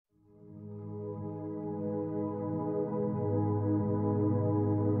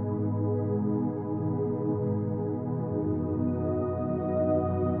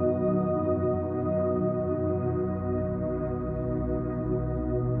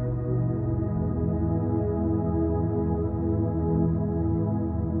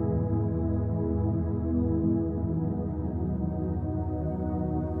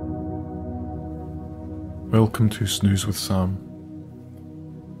Welcome to Snooze with Sam.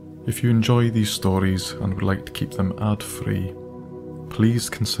 If you enjoy these stories and would like to keep them ad-free,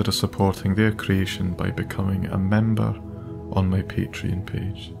 please consider supporting their creation by becoming a member on my Patreon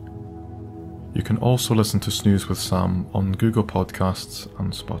page. You can also listen to Snooze with Sam on Google Podcasts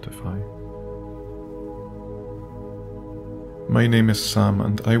and Spotify. My name is Sam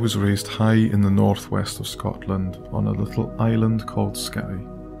and I was raised high in the northwest of Scotland on a little island called Skye.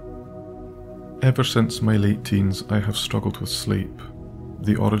 Ever since my late teens I have struggled with sleep,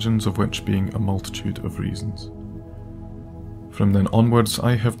 the origins of which being a multitude of reasons. From then onwards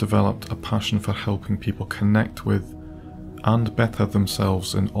I have developed a passion for helping people connect with and better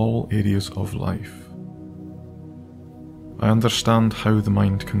themselves in all areas of life. I understand how the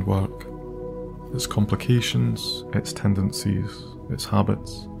mind can work, its complications, its tendencies, its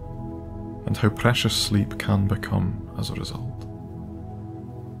habits, and how precious sleep can become as a result.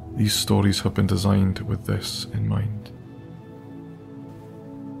 These stories have been designed with this in mind.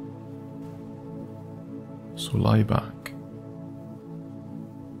 So lie back,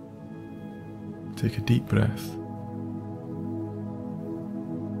 take a deep breath,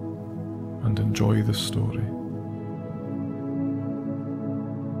 and enjoy the story.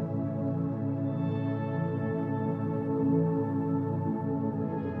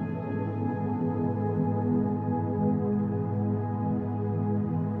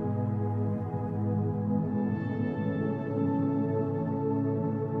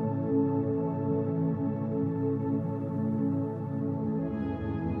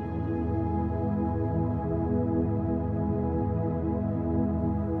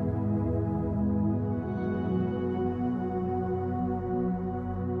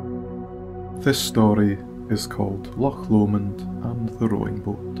 This story is called Loch Lomond and the Rowing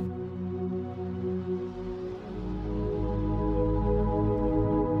Boat.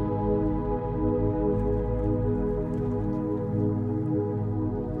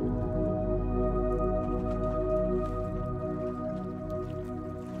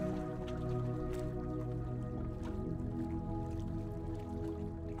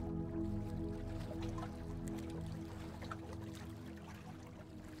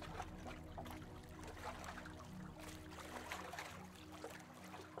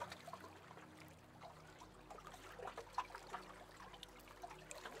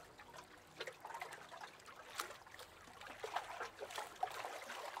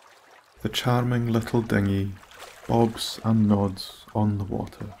 The charming little dinghy bobs and nods on the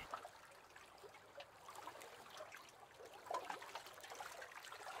water.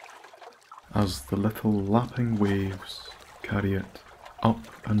 As the little lapping waves carry it up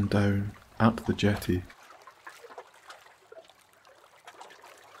and down at the jetty,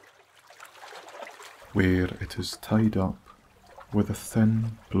 where it is tied up with a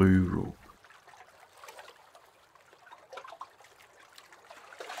thin blue rope.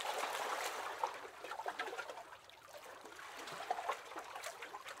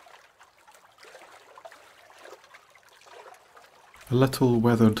 A little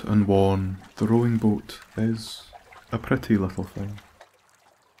weathered and worn, the rowing boat is a pretty little thing.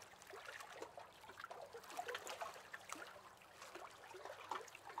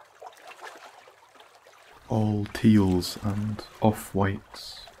 All teals and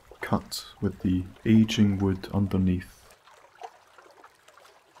off-whites, cut with the ageing wood underneath.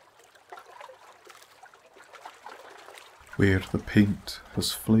 Where the paint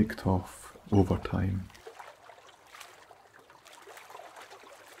has flaked off over time.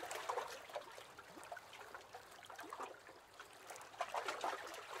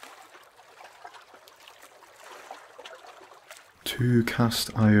 Two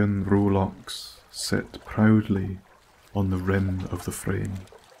cast iron rowlocks sit proudly on the rim of the frame.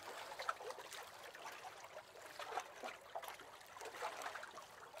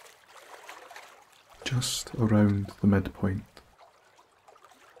 Just around the midpoint.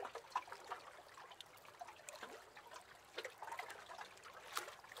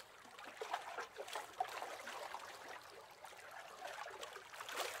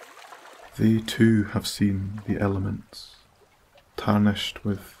 They too have seen the elements, tarnished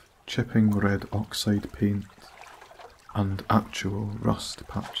with chipping red oxide paint and actual rust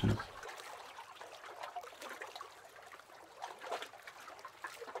patches.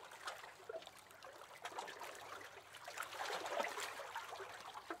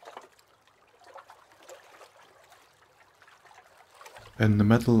 In the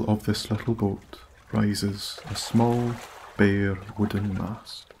middle of this little boat rises a small, bare wooden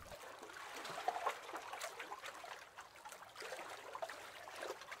mast.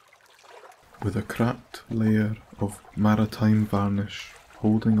 With a cracked layer of maritime varnish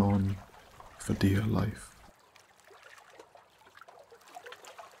holding on for dear life.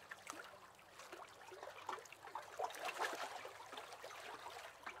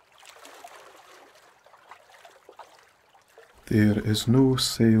 There is no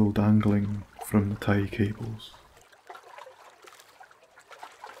sail dangling from the tie cables.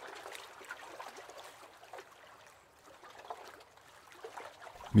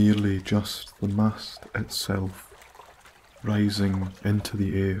 Merely just the mast itself rising into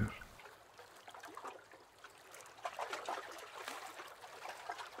the air.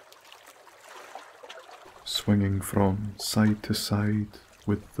 Swinging from side to side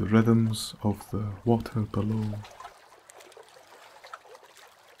with the rhythms of the water below.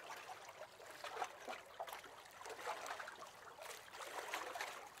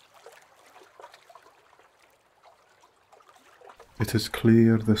 It is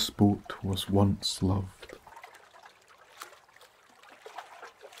clear this boat was once loved.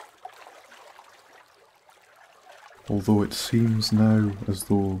 Although it seems now as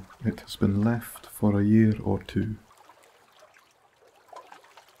though it has been left for a year or two.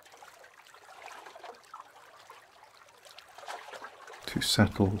 To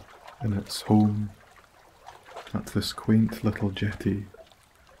settle in its home at this quaint little jetty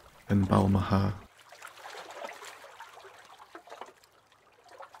in Balmaha.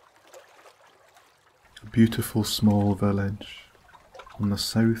 A beautiful small village on the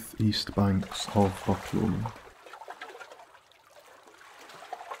south-east banks of Loch Lomond.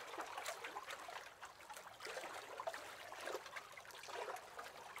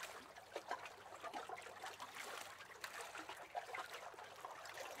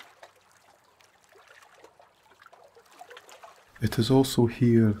 It is also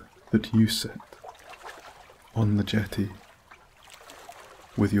here that you sit, on the jetty,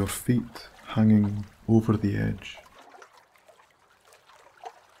 with your feet hanging over the edge.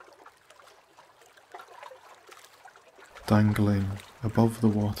 Dangling above the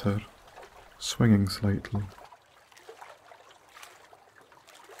water, swinging slightly.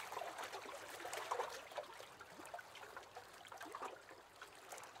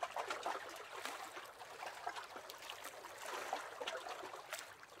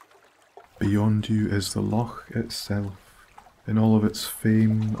 Beyond you is the loch itself, in all of its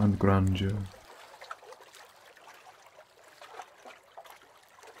fame and grandeur.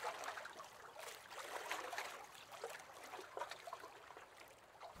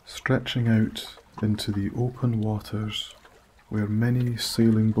 Stretching out into the open waters where many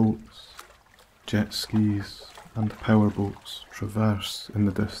sailing boats, jet skis and powerboats traverse in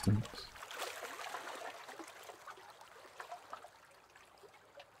the distance.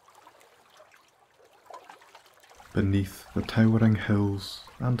 Beneath the towering hills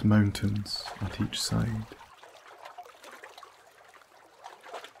and mountains at each side.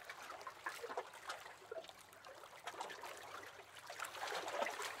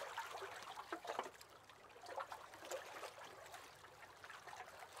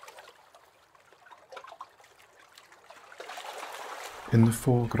 In the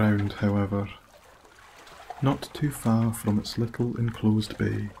foreground, however, not too far from its little enclosed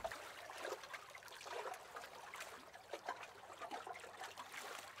bay,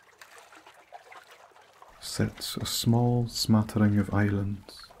 sits a small smattering of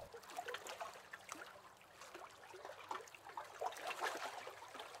islands.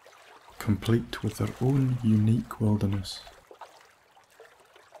 Complete with their own unique wilderness.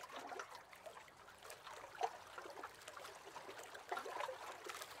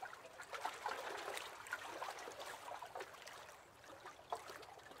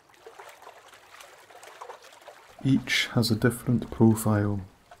 Each has a different profile,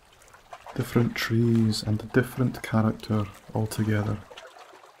 different trees and a different character altogether.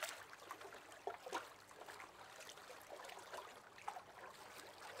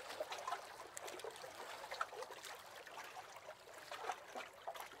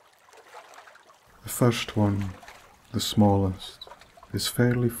 The first one, the smallest, is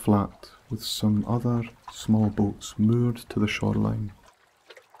fairly flat with some other small boats moored to the shoreline.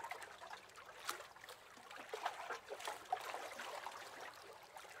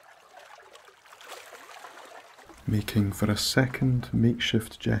 Making for a second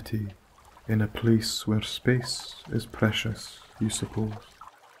makeshift jetty in a place where space is precious, you suppose.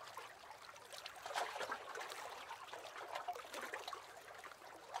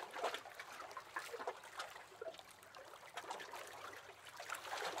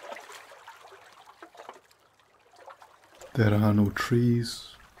 There are no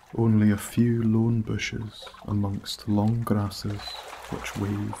trees, only a few lone bushes amongst long grasses which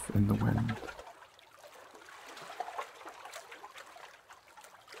wave in the wind.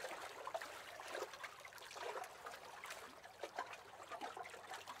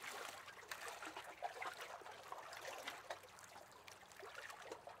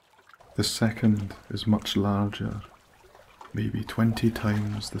 The second is much larger, maybe 20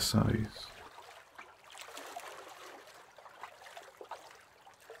 times the size.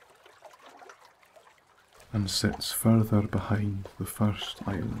 And sits further behind the first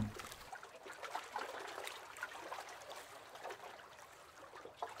island.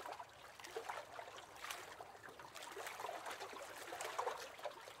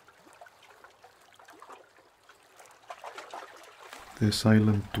 This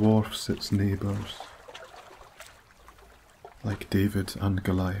island dwarfs its neighbours, like David and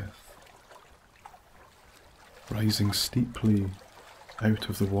Goliath, rising steeply out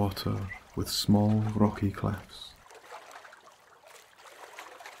of the water with small rocky cliffs.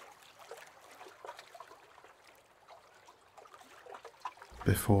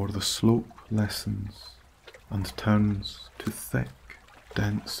 Before the slope lessens and turns to thick,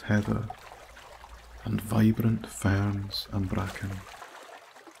 dense heather and vibrant ferns and bracken.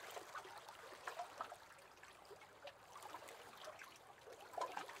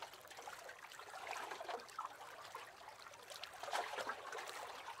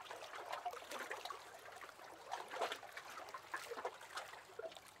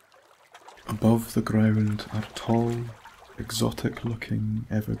 Above the ground are tall, exotic-looking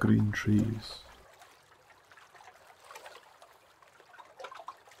evergreen trees.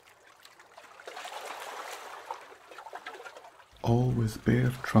 All with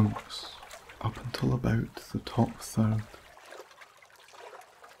bare trunks up until about the top third.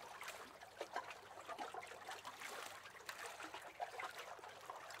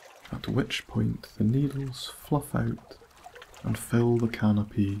 At which point the needles fluff out and fill the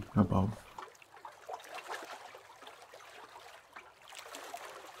canopy above.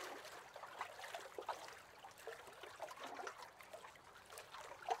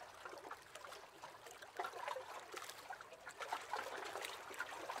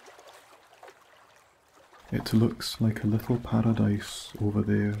 It looks like a little paradise over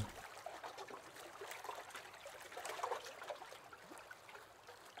there.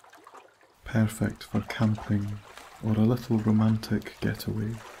 Perfect for camping or a little romantic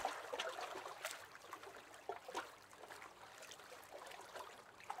getaway.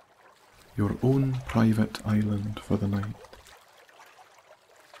 Your own private island for the night.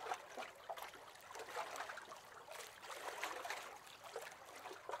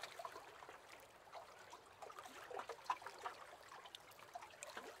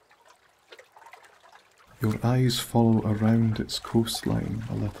 Your eyes follow around its coastline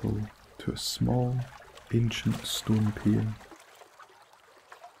a little to a small, ancient stone pier.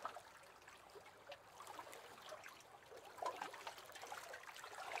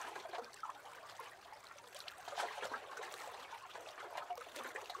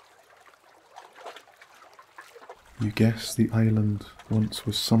 You guess the island once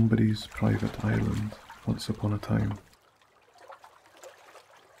was somebody's private island once upon a time.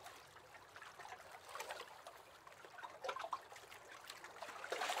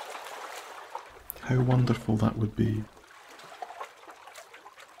 How wonderful that would be.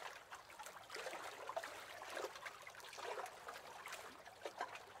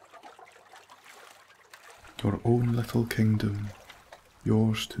 Your own little kingdom,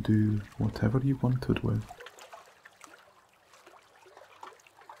 yours to do whatever you wanted with.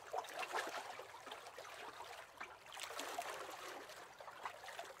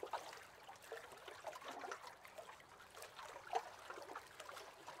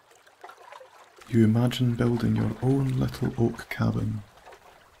 You imagine building your own little oak cabin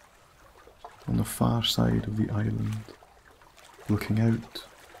on the far side of the island, looking out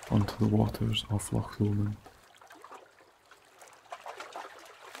onto the waters of Loch Lomond.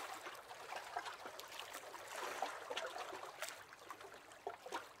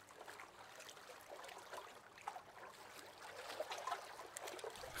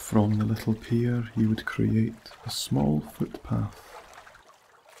 From the little pier you would create a small footpath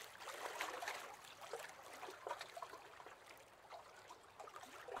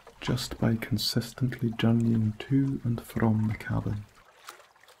just by consistently journeying to and from the cabin.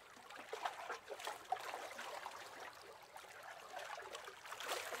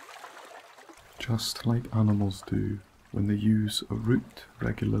 Just like animals do when they use a route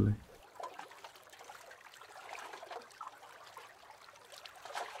regularly.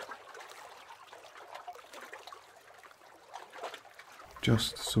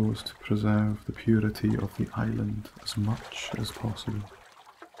 Just so as to preserve the purity of the island as much as possible.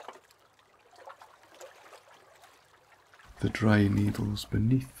 The dry needles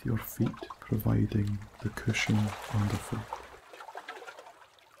beneath your feet providing the cushion underfoot.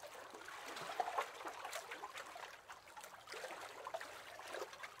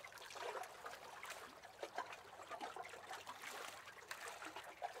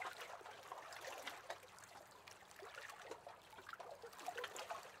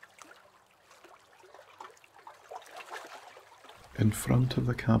 In front of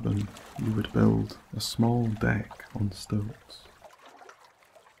the cabin, you would build a small deck on stilts.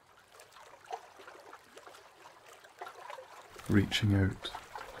 Reaching out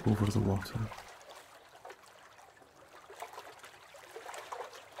over the water.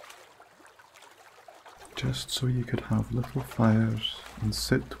 Just so you could have little fires and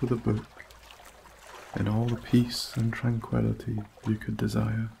sit with a book in all the peace and tranquility you could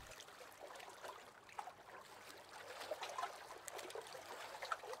desire.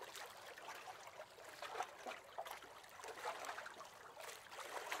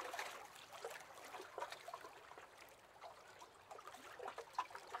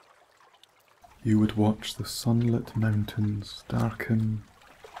 You would watch the sunlit mountains darken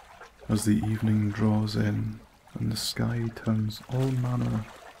as the evening draws in and the sky turns all manner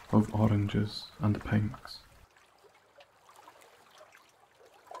of oranges and pinks.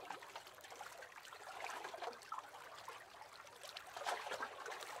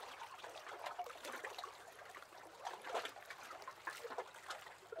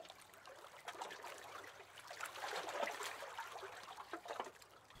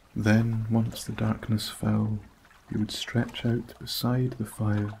 Then, once the darkness fell, you would stretch out beside the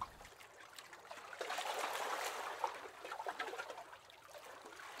fire.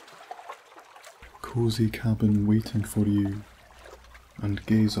 Cozy cabin waiting for you, and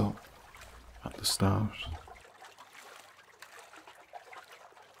gaze up at the stars.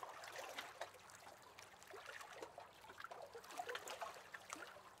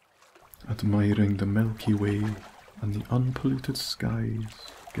 Admiring the Milky Way and the unpolluted skies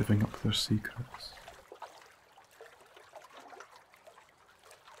giving up their secrets.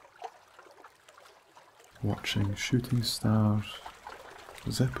 Watching shooting stars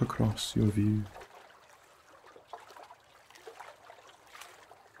zip across your view.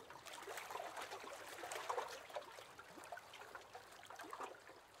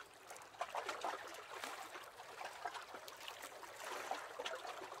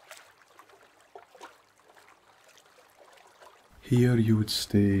 Here you would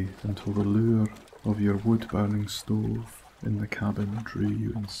stay until the lure of your wood-burning stove in the cabin drew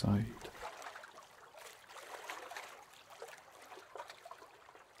you inside.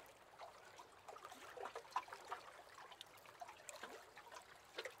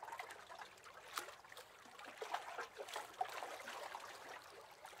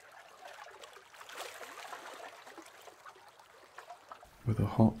 With a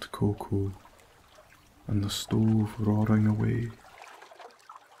hot cocoa and the stove roaring away.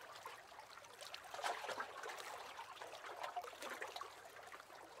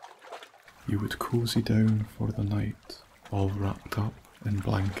 You would cozy down for the night, all wrapped up in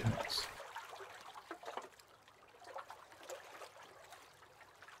blankets.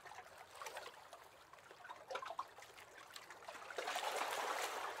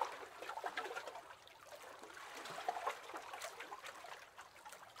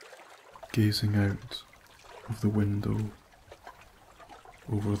 Gazing out of the window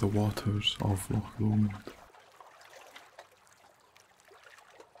over the waters of Loch Lomond.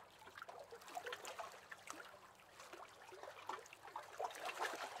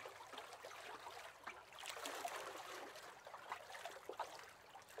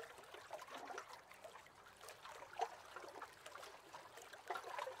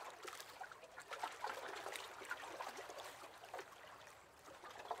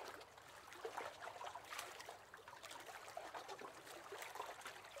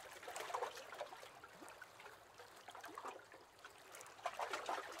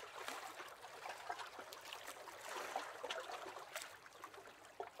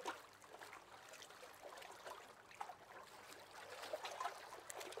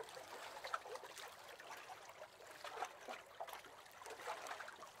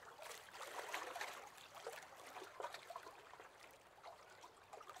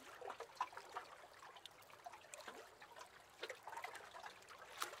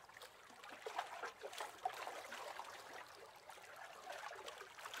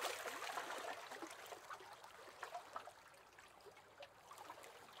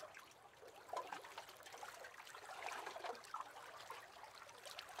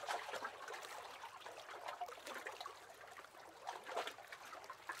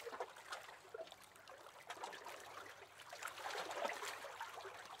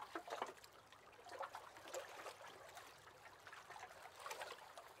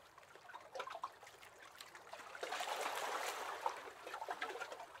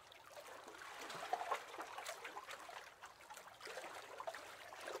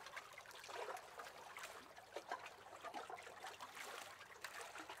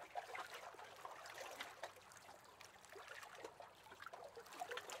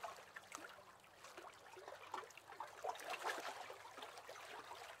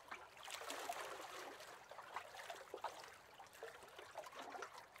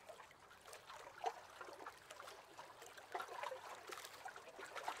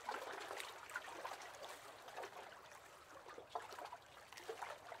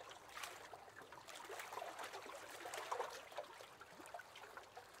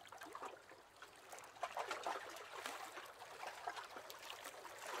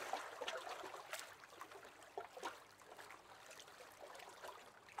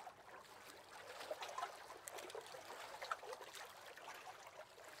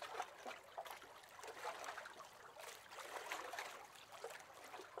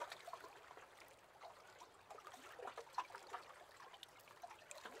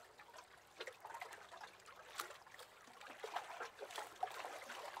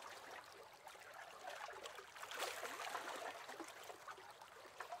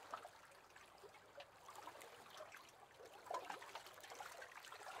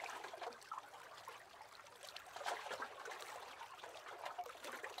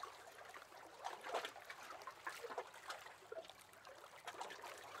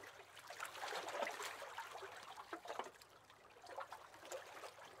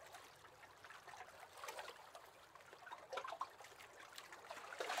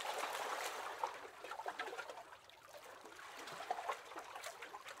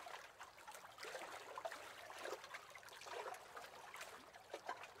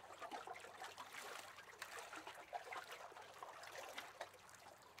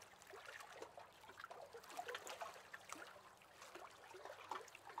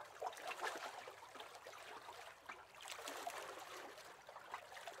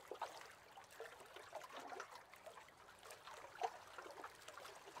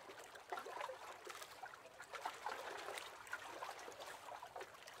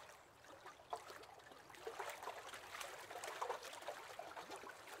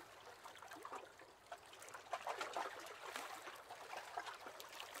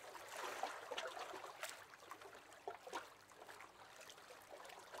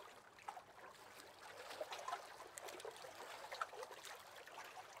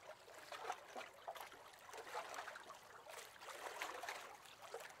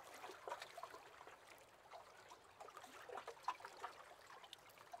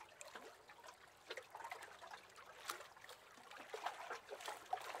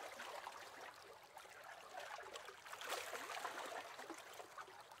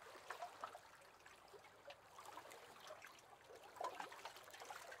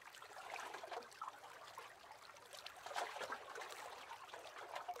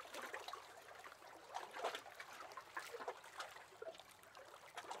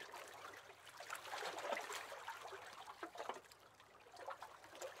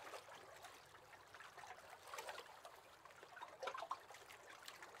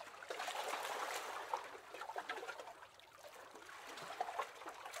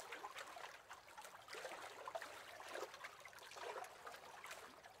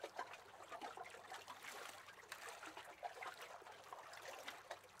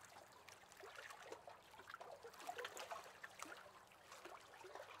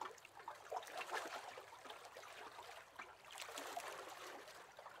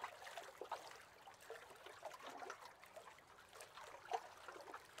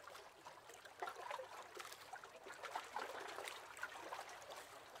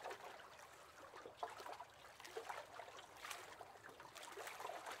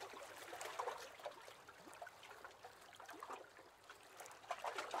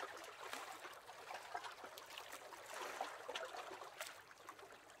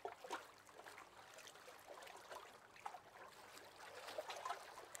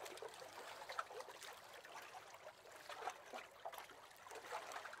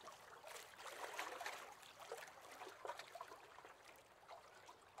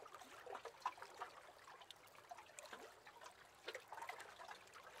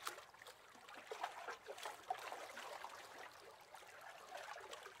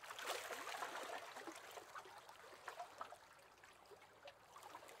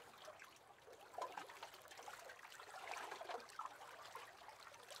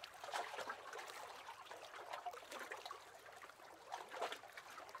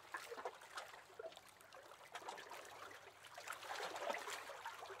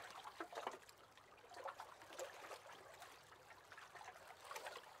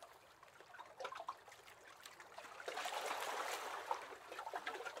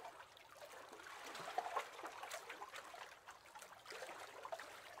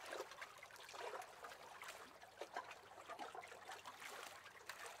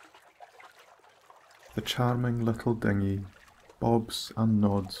 The charming little dinghy bobs and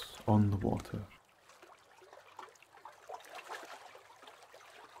nods on the water.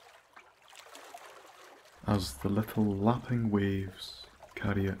 As the little lapping waves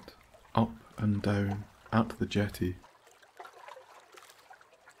carry it up and down at the jetty,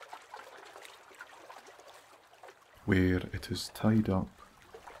 where it is tied up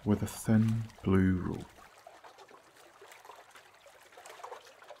with a thin blue rope.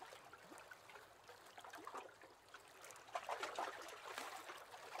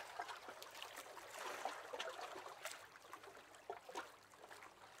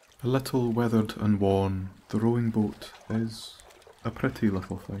 A little weathered and worn, the rowing boat is a pretty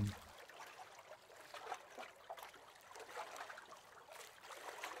little thing.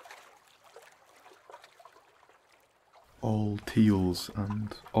 All teals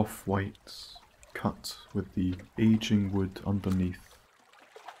and off-whites, cut with the aging wood underneath.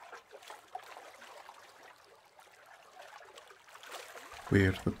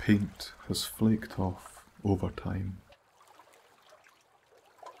 Where the paint has flaked off over time.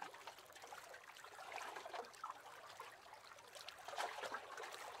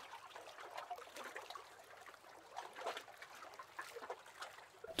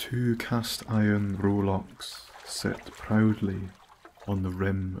 Two cast iron rowlocks sit proudly on the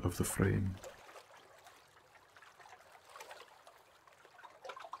rim of the frame.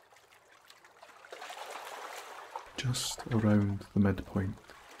 Just around the midpoint.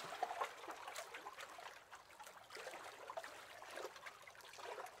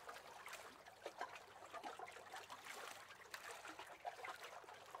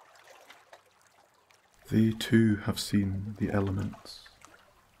 They too have seen the elements,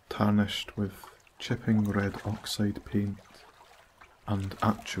 tarnished with chipping red oxide paint and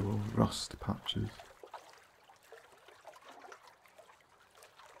actual rust patches.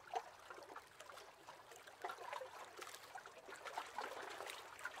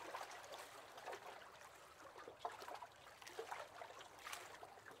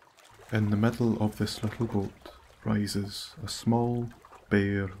 In the middle of this little boat rises a small,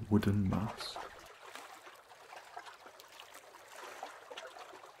 bare wooden mast.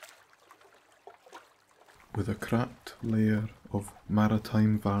 With a cracked layer of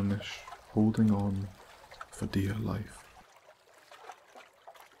maritime varnish holding on for dear life.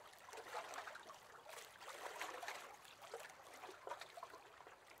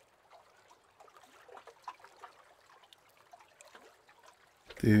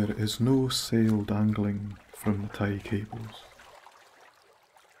 There is no sail dangling from the tie cables.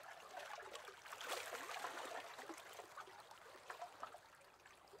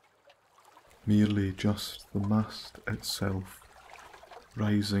 Merely just the mast itself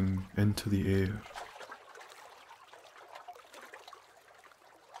rising into the air.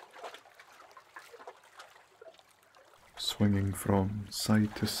 Swinging from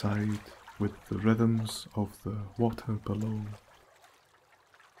side to side with the rhythms of the water below.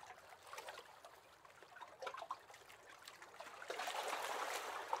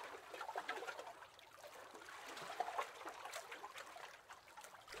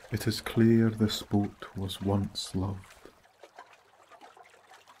 It is clear this boat was once loved.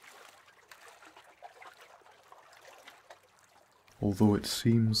 Although it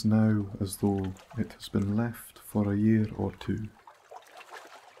seems now as though it has been left for a year or two.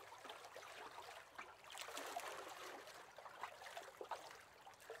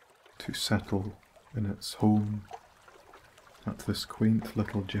 To settle in its home at this quaint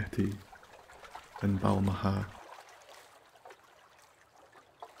little jetty in Balmaha.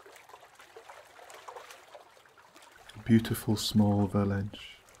 A beautiful small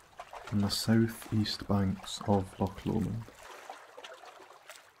village on the south-east banks of Loch Lomond.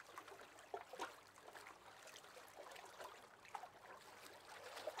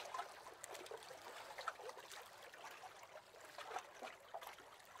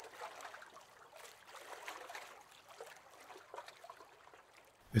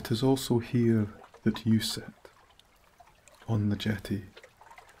 It is also here that you sit, on the jetty,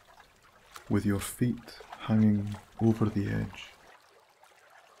 with your feet hanging over the edge.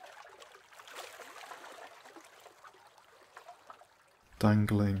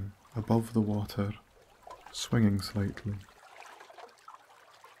 Dangling above the water, swinging slightly.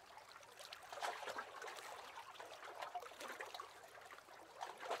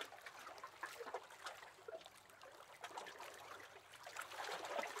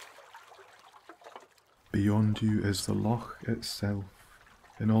 Beyond you is the loch itself,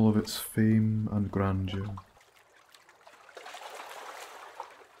 in all of its fame and grandeur.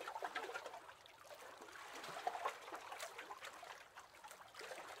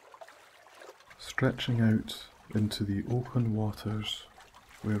 stretching out into the open waters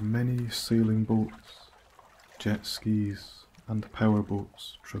where many sailing boats, jet skis and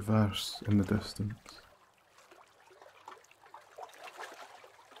powerboats traverse in the distance.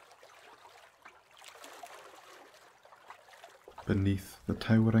 Beneath the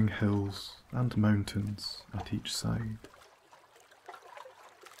towering hills and mountains at each side.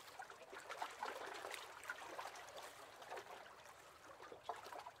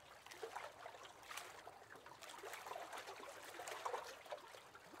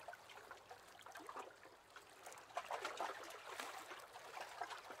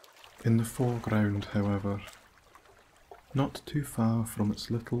 In the foreground, however, not too far from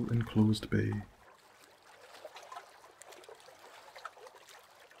its little enclosed bay,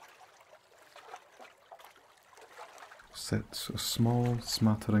 sits a small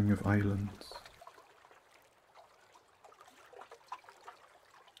smattering of islands,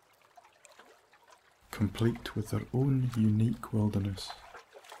 complete with their own unique wilderness.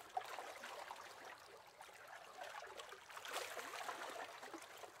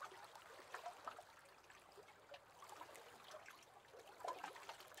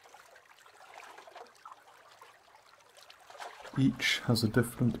 Each has a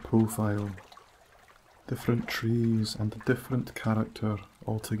different profile, different trees and a different character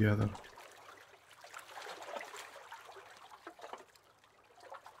altogether.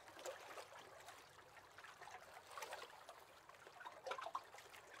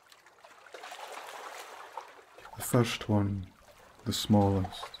 The first one, the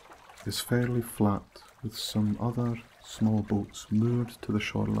smallest, is fairly flat with some other small boats moored to the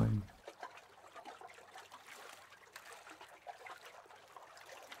shoreline.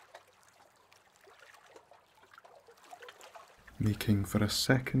 Making for a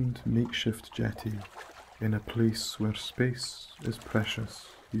second makeshift jetty in a place where space is precious,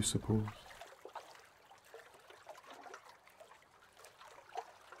 you suppose.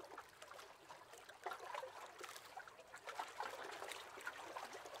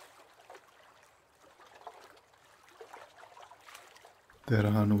 There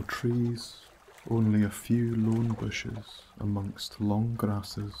are no trees, only a few lone bushes amongst long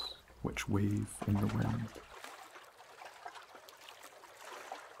grasses which wave in the wind.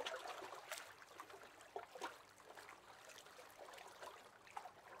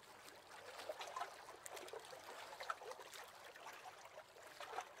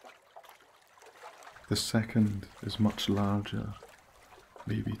 The second is much larger,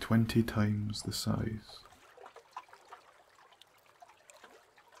 maybe 20 times the size.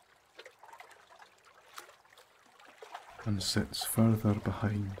 And sits further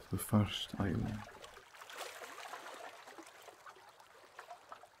behind the first island.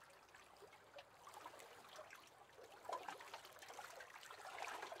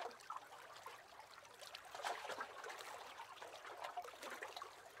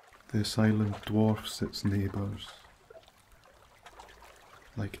 This island dwarfs its neighbours,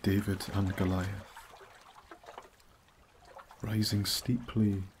 like David and Goliath, rising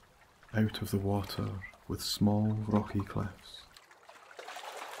steeply out of the water with small rocky cliffs.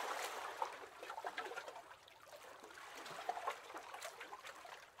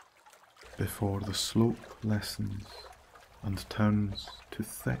 Before the slope lessens and turns to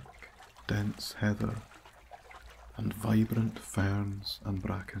thick, dense heather and vibrant ferns and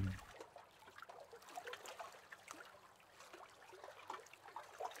bracken.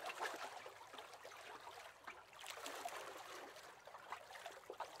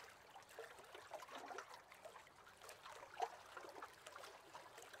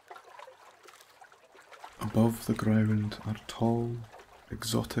 Above the ground are tall,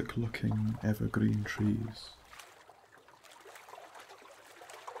 exotic-looking evergreen trees.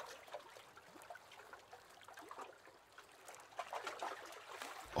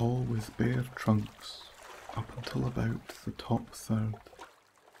 All with bare trunks up until about the top third.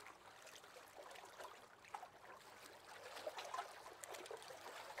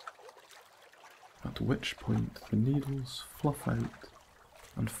 At which point the needles fluff out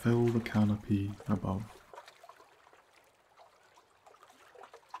and fill the canopy above.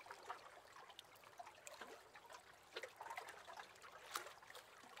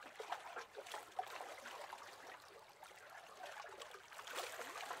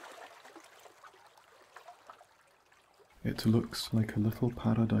 It looks like a little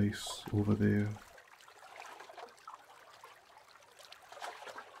paradise over there.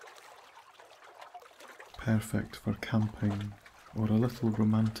 Perfect for camping or a little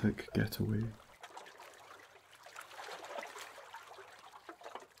romantic getaway.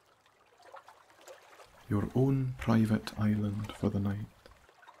 Your own private island for the night.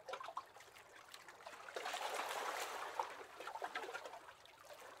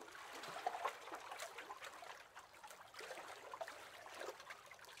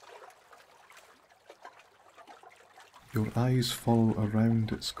 Your eyes follow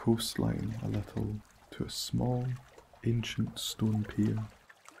around its coastline a little to a small, ancient stone pier.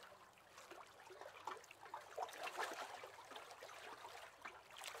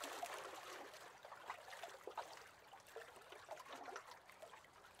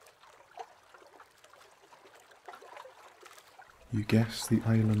 You guess the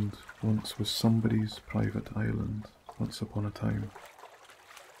island once was somebody's private island once upon a time.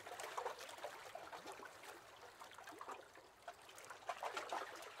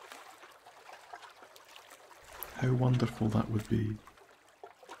 How wonderful that would be.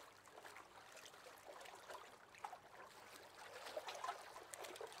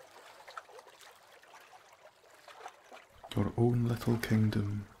 Your own little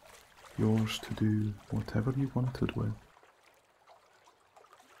kingdom, yours to do whatever you wanted with.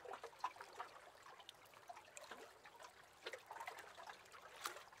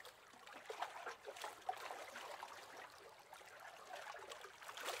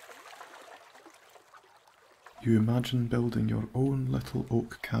 You imagine building your own little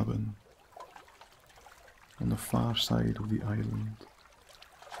oak cabin on the far side of the island,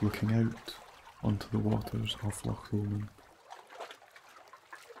 looking out onto the waters of Loch Lomond.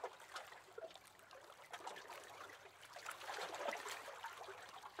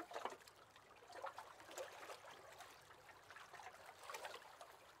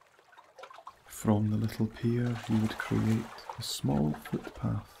 From the little pier you would create a small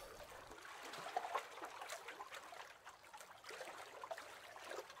footpath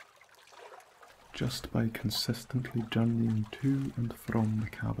just by consistently journeying to and from the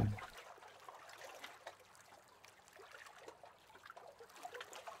cabin.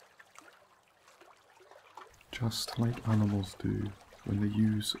 Just like animals do when they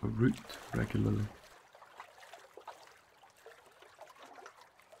use a route regularly.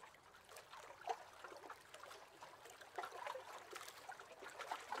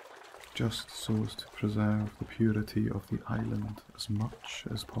 Just so as to preserve the purity of the island as much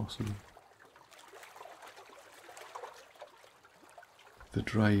as possible. The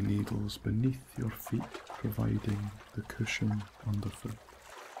dry needles beneath your feet providing the cushion underfoot.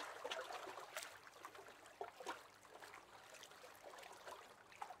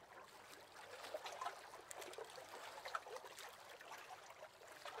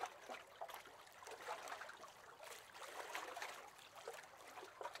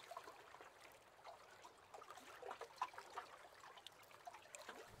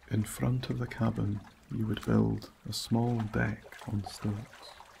 In front of the cabin, you would build a small deck on stilts.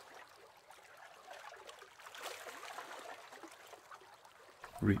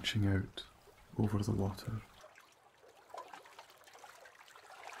 Reaching out over the water.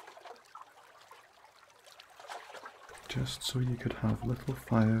 Just so you could have little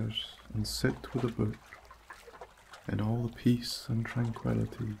fires and sit with a book in all the peace and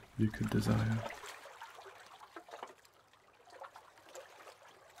tranquility you could desire.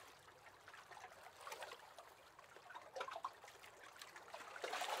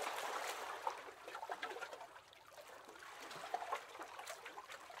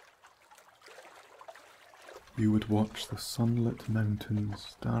 You would watch the sunlit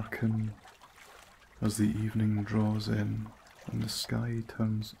mountains darken as the evening draws in and the sky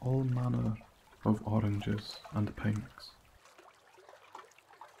turns all manner of oranges and pinks.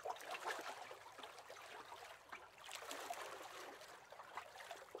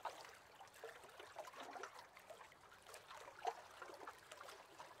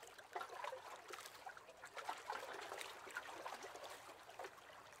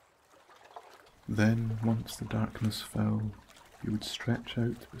 Then, once the darkness fell, you would stretch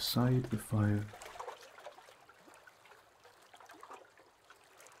out beside the fire,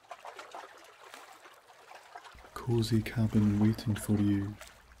 a cosy cabin waiting for you,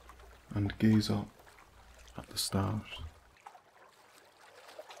 and gaze up at the stars.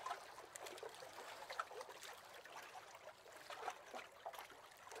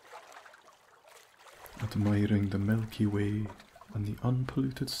 Admiring the Milky Way and the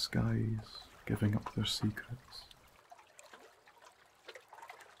unpolluted skies giving up their secrets.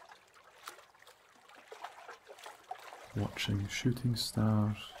 Watching shooting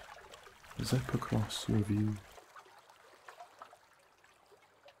stars zip across your view.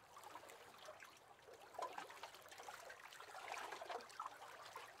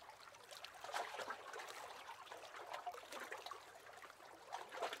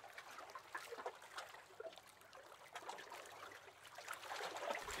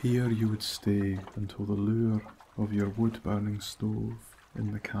 Here you would stay until the lure of your wood-burning stove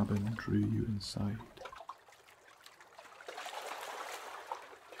in the cabin drew you inside.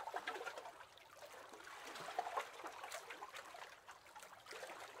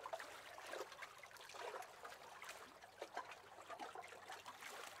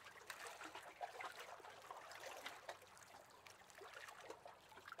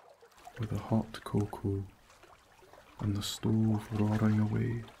 with a hot cocoa and the stove roaring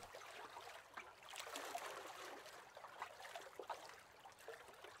away.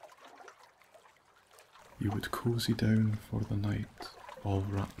 You would cozy down for the night, all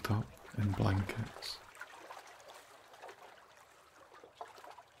wrapped up in blankets.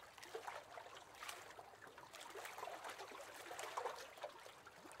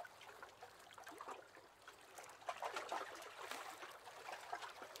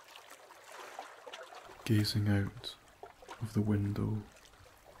 Gazing out of the window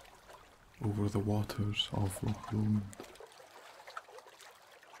over the waters of Loch Lomond.